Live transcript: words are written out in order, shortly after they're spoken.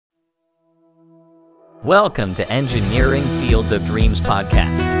Welcome to Engineering Fields of Dreams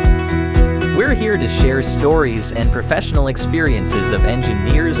podcast. We're here to share stories and professional experiences of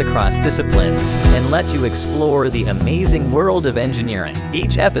engineers across disciplines and let you explore the amazing world of engineering.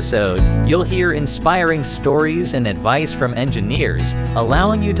 Each episode, you'll hear inspiring stories and advice from engineers,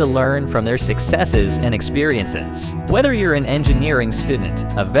 allowing you to learn from their successes and experiences. Whether you're an engineering student,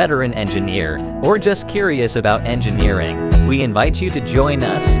 a veteran engineer, or just curious about engineering, we invite you to join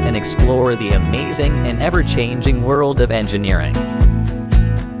us and explore the amazing and ever-changing world of engineering.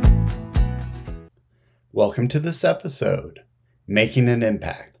 Welcome to this episode, Making an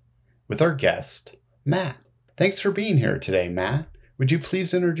Impact, with our guest, Matt. Thanks for being here today, Matt. Would you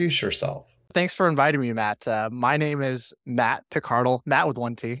please introduce yourself? Thanks for inviting me, Matt. My name is Matt Pickardle, Matt with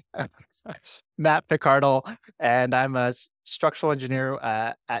one T, Matt Pickardle, and I'm a structural engineer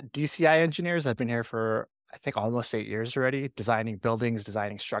at DCI Engineers. I've been here for, I think, almost 8 years already, designing buildings,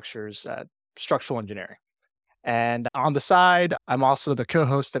 designing structures, structural engineering. And on the side, I'm also the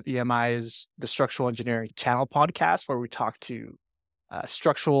co-host of EMI's The Structural Engineering Channel podcast, where we talk to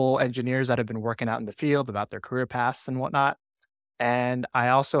structural engineers that have been working out in the field about their career paths and whatnot. And I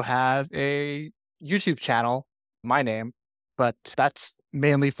also have a YouTube channel, my name, but that's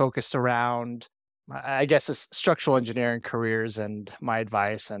mainly focused around, I guess, it's structural engineering careers and my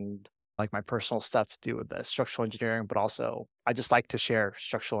advice and like my personal stuff to do with the structural engineering, but also I just like to share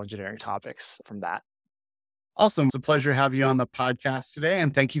structural engineering topics from that. Awesome. It's a pleasure to have you on the podcast today,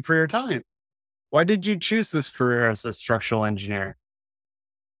 and thank you for your time. Why did you choose this career as a structural engineer?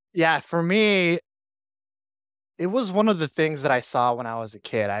 Yeah, for me, it was one of the things that I saw when I was a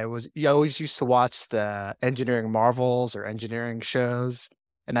kid. I always used to watch the engineering marvels or engineering shows.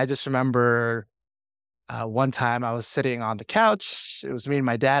 And I just remember one time I was sitting on the couch. It was me and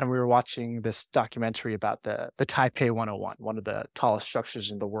my dad, and we were watching this documentary about the Taipei 101, one of the tallest structures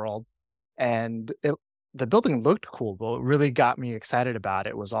in the world. And the building looked cool, but what really got me excited about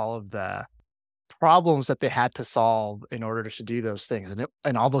it was all of the problems that they had to solve in order to do those things.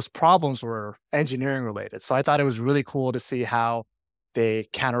 And all those problems were engineering related. So I thought it was really cool to see how they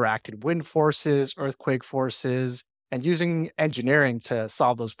counteracted wind forces, earthquake forces, and using engineering to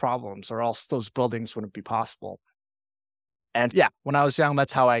solve those problems, or else those buildings wouldn't be possible. And yeah, when I was young,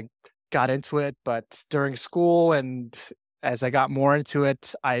 that's how I got into it. But during school and as I got more into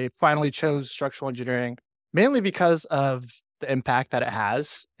it, I finally chose structural engineering, mainly because of the impact that it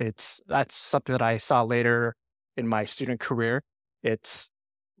has. That's something that I saw later in my student career. It's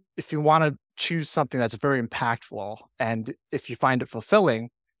if you want to choose something that's very impactful, and if you find it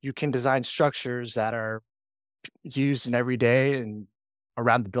fulfilling, you can design structures that are used in every day and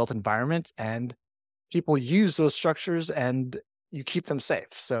around the built environment, and people use those structures and you keep them safe.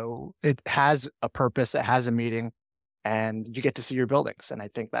 So it has a purpose, it has a meaning, and you get to see your buildings. And I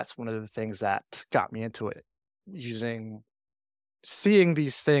think that's one of the things that got me into it, seeing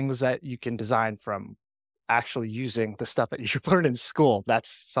these things that you can design from actually using the stuff that you learn in school. That's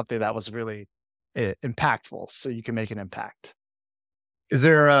something that was really impactful. So you can make an impact. Is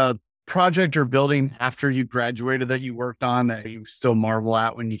there a project or building after you graduated that you worked on that you still marvel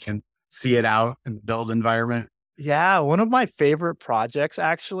at when you can see it out in the build environment? Yeah, one of my favorite projects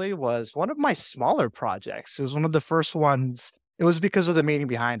actually was one of my smaller projects. It was one of the first ones. It was because of the meaning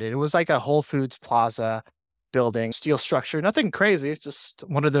behind it. It was like a Whole Foods Plaza building, steel structure, nothing crazy. It's just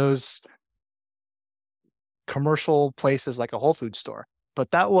one of those commercial places like a Whole Foods store.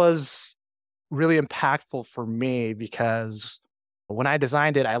 But that was really impactful for me because when I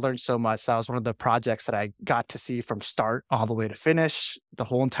designed it, I learned so much. That was one of the projects that I got to see from start all the way to finish, the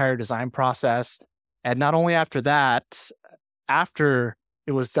whole entire design process. And not only after that, after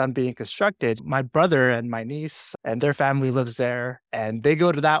it was done being constructed, my brother and my niece and their family lives there, and they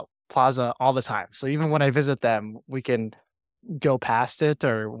go to that plaza all the time. So even when I visit them, we can go past it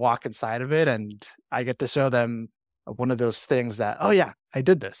or walk inside of it, and I get to show them one of those things that, oh yeah, I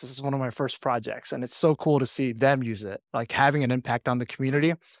did this. This is one of my first projects. And it's so cool to see them use it, like having an impact on the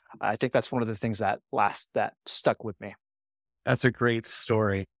community. I think that's one of the things that stuck with me. That's a great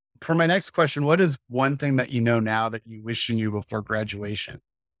story. For my next question, what is one thing that you know now that you wish you knew before graduation?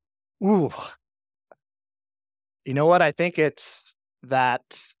 Ooh, you know what? I think it's that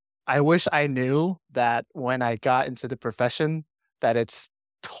I wish I knew that when I got into the profession, that it's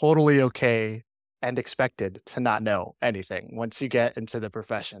totally okay and expected to not know anything once you get into the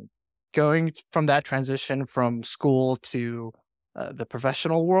profession. Going from that transition from school to the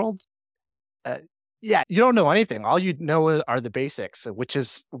professional world, yeah, you don't know anything. All you know are the basics, which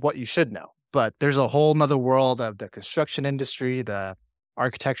is what you should know. But there's a whole nother world of the construction industry, the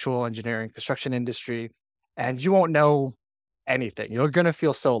architectural engineering construction industry, and you won't know anything. You're going to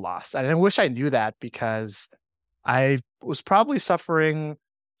feel so lost. And I wish I knew that because I was probably suffering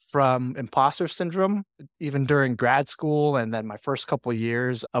from imposter syndrome even during grad school and then my first couple of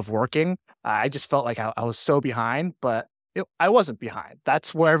years of working. I just felt like I was so behind, but I wasn't behind.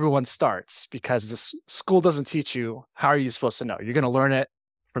 That's where everyone starts because this school doesn't teach you. How are you supposed to know? You're going to learn it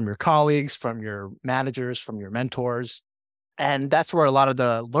from your colleagues, from your managers, from your mentors. And that's where a lot of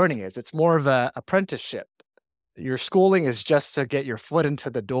the learning is. It's more of an apprenticeship. Your schooling is just to get your foot into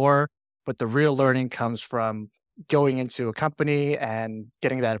the door, but the real learning comes from going into a company and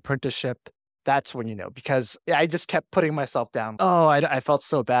getting that apprenticeship. That's when you know, because I just kept putting myself down. Oh, I felt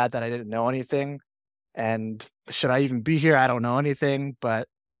so bad that I didn't know anything. And should I even be here? I don't know anything, but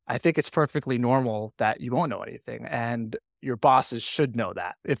I think it's perfectly normal that you won't know anything. And your bosses should know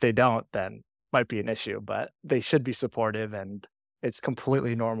that. If they don't, then might be an issue, but they should be supportive and it's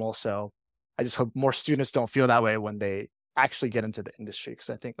completely normal. So I just hope more students don't feel that way when they actually get into the industry, because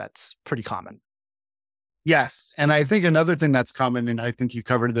I think that's pretty common. Yes. And I think another thing that's common, and I think you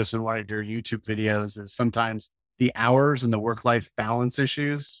covered this in one of your YouTube videos, is sometimes the hours and the work-life balance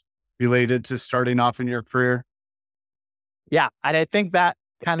issues related to starting off in your career. Yeah. And I think that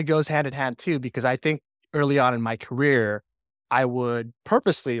kind of goes hand in hand too, because I think early on in my career, I would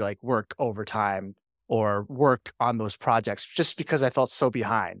purposely like work overtime or work on those projects just because I felt so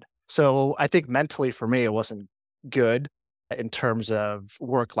behind. So I think mentally for me, it wasn't good in terms of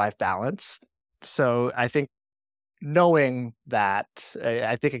work-life balance. So I think knowing that,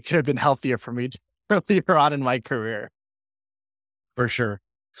 I think it could have been healthier for me earlier on in my career. For sure.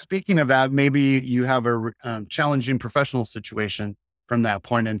 Speaking of that, maybe you have a challenging professional situation from that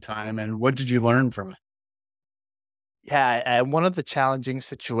point in time. And what did you learn from it? Yeah, and one of the challenging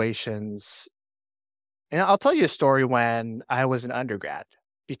situations, and I'll tell you a story when I was an undergrad,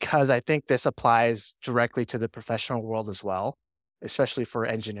 because I think this applies directly to the professional world as well, especially for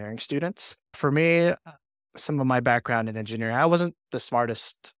engineering students. For me, some of my background in engineering, I wasn't the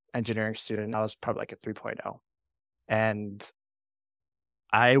smartest engineering student. I was probably like a 3.0. And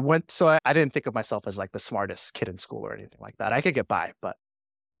I didn't think of myself as like the smartest kid in school or anything like that. I could get by, but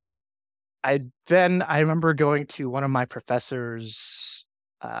I remember going to one of my professors'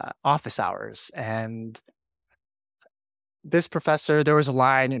 office hours, and this professor, there was a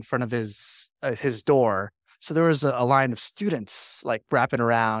line in front of his door. So there was a line of students like wrapping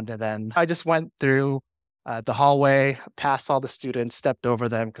around, and then I just went through the hallway, past all the students, stepped over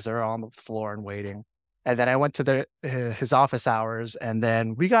them because they were all on the floor and waiting. And then I went to his office hours, and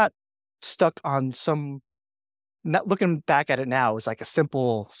then we got stuck on some. Not looking back at it now, it was like a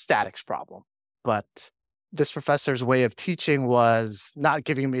simple statics problem. But this professor's way of teaching was not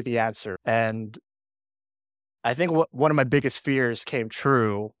giving me the answer. And I think one of my biggest fears came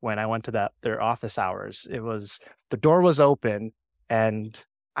true when I went to their office hours. It was the door was open and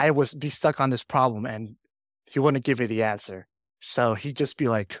I was be stuck on this problem and he wouldn't give me the answer. So he'd just be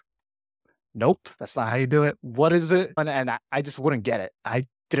like, nope, that's not how you do it. What is it? And I just wouldn't get it. I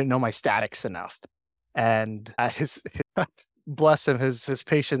didn't know my statics enough. And bless him, his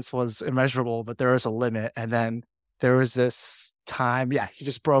patience was immeasurable, but there was a limit. And then there was this time, he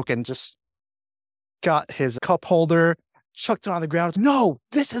just broke and just got his cup holder, chucked it on the ground. No,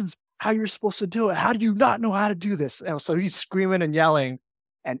 this is how you're supposed to do it. How do you not know how to do this? And so he's screaming and yelling,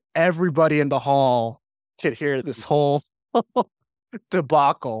 and everybody in the hall could hear this whole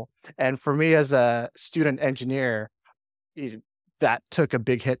debacle. And for me as a student engineer, that took a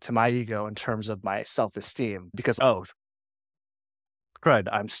big hit to my ego in terms of my self-esteem because, crud,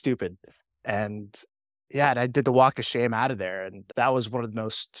 I'm stupid. And and I did the walk of shame out of there. And that was one of the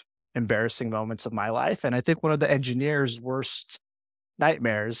most embarrassing moments of my life. And I think one of the engineers' worst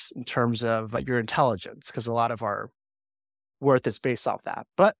nightmares in terms of your intelligence, because a lot of our worth is based off that.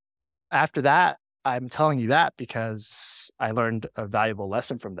 But after that, I'm telling you that because I learned a valuable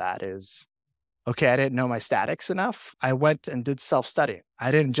lesson from that is, okay, I didn't know my statics enough. I went and did self-study.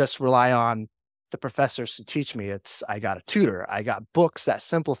 I didn't just rely on the professors to teach me. I got a tutor. I got books that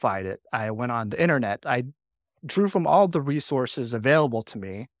simplified it. I went on the internet. I drew from all the resources available to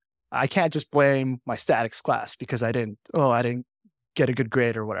me. I can't just blame my statics class because I didn't get a good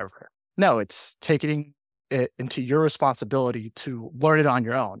grade or whatever. No, it's taking it into your responsibility to learn it on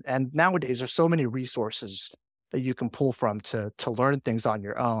your own. And nowadays there's so many resources that you can pull from to learn things on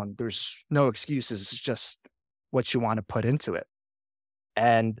your own. There's no excuses. It's just what you want to put into it.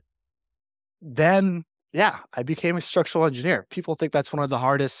 And then, I became a structural engineer. People think that's one of the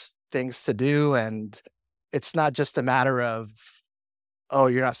hardest things to do. And it's not just a matter of, oh,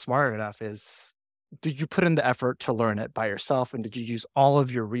 you're not smart enough. Did you put in the effort to learn it by yourself? And did you use all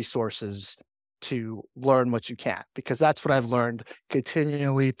of your resources to learn what you can, because that's what I've learned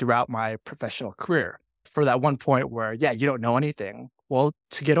continually throughout my professional career. For that one point where, you don't know anything. Well,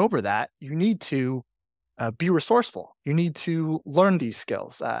 to get over that, you need to be resourceful. You need to learn these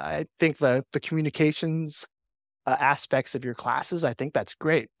skills. I think the communications aspects of your classes, I think that's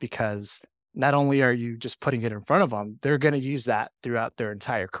great, because not only are you just putting it in front of them, they're going to use that throughout their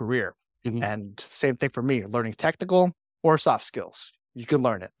entire career. Mm-hmm. And same thing for me, learning technical or soft skills. You can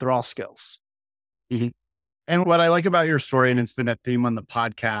learn it. They're all skills. Mm-hmm. And what I like about your story, and it's been a theme on the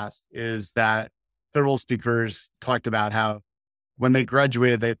podcast, is that several speakers talked about how when they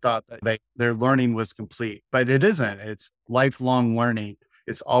graduated, they thought that their learning was complete, but it isn't. It's lifelong learning.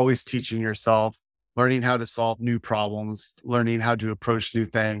 It's always teaching yourself, learning how to solve new problems, learning how to approach new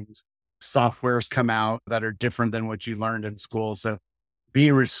things. Softwares come out that are different than what you learned in school. So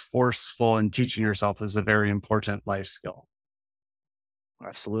being resourceful and teaching yourself is a very important life skill.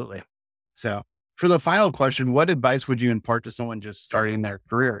 Absolutely. So for the final question, what advice would you impart to someone just starting their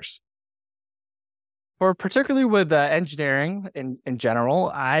careers? Or particularly with engineering in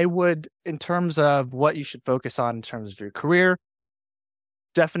general, I would, in terms of what you should focus on in terms of your career,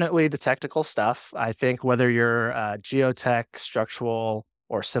 definitely the technical stuff. I think whether you're geotech, structural,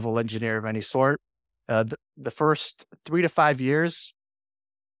 or civil engineer of any sort, the first 3 to 5 years,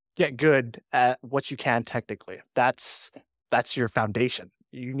 get good at what you can technically. That's your foundation.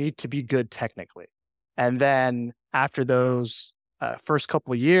 You need to be good technically. And then after those first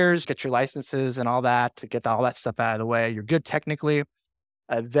couple of years, get your licenses and all that, to get all that stuff out of the way. You're good technically.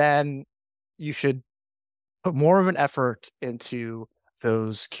 Then you should put more of an effort into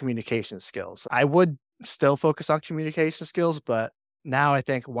those communication skills. I would still focus on communication skills, but now I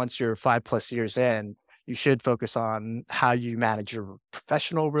think once you're 5+ years in, you should focus on how you manage your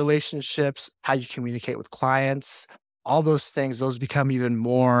professional relationships, how you communicate with clients, all those things. Those become even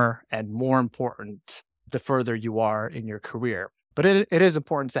more and more important the further you are in your career. But it is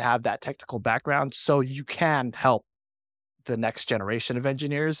important to have that technical background so you can help the next generation of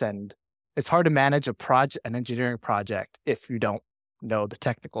engineers. And it's hard to manage an engineering project if you don't know the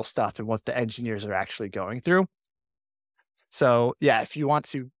technical stuff and what the engineers are actually going through. So if you want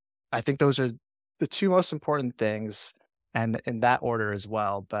to, I think those are the two most important things, and in that order as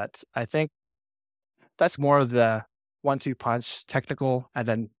well. But I think that's more of the 1-2 punch: technical and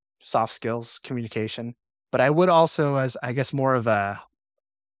then soft skills, communication. But I would also, as I guess more of a,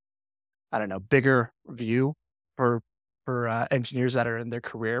 bigger view for engineers that are in their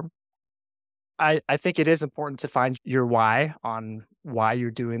career, I think it is important to find your why on why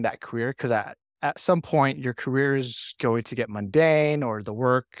you're doing that career, because at some point your career is going to get mundane, or the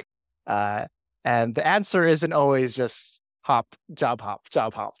work, and the answer isn't always just job hop.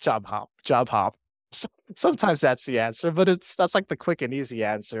 Sometimes that's the answer, but that's like the quick and easy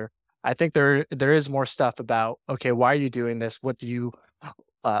answer. I think there is more stuff about, okay, why are you doing this? What do you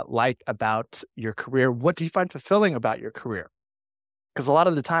like about your career? What do you find fulfilling about your career? Because a lot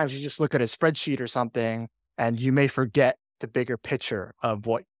of the times you just look at a spreadsheet or something and you may forget the bigger picture of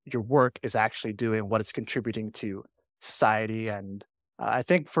what your work is actually doing, what it's contributing to society. And I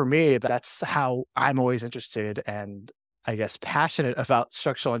think for me, that's how I'm always interested and I guess passionate about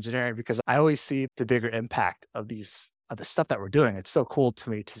structural engineering, because I always see the bigger impact of the stuff that we're doing. It's so cool to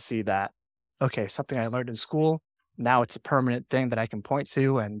me to see that, okay, something I learned in school, now it's a permanent thing that I can point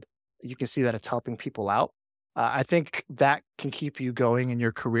to, and you can see that it's helping people out. I think that can keep you going in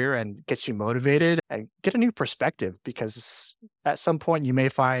your career and get you motivated and get a new perspective, because at some point you may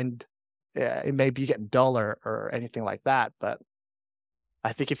find it may be getting duller or anything like that. But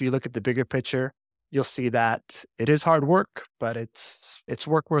I think if you look at the bigger picture, you'll see that it is hard work, but it's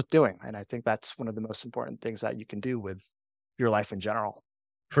work worth doing. And I think that's one of the most important things that you can do with your life in general.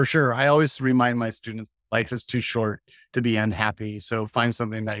 For sure. I always remind my students, life is too short to be unhappy. So find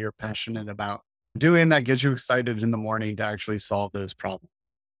something that you're passionate about doing that gets you excited in the morning to actually solve those problems.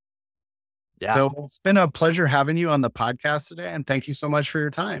 Yeah. So it's been a pleasure having you on the podcast today. And thank you so much for your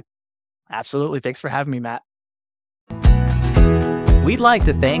time. Absolutely. Thanks for having me, Matt. We'd like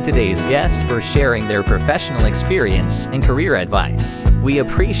to thank today's guest for sharing their professional experience and career advice. We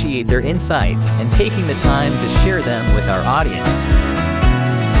appreciate their insight and taking the time to share them with our audience.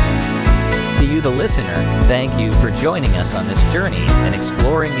 To you, the listener, thank you for joining us on this journey and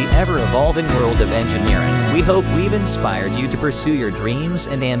exploring the ever-evolving world of engineering. We hope we've inspired you to pursue your dreams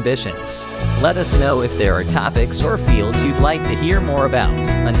and ambitions. Let us know if there are topics or fields you'd like to hear more about.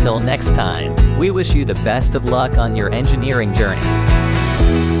 Until next time, we wish you the best of luck on your engineering journey.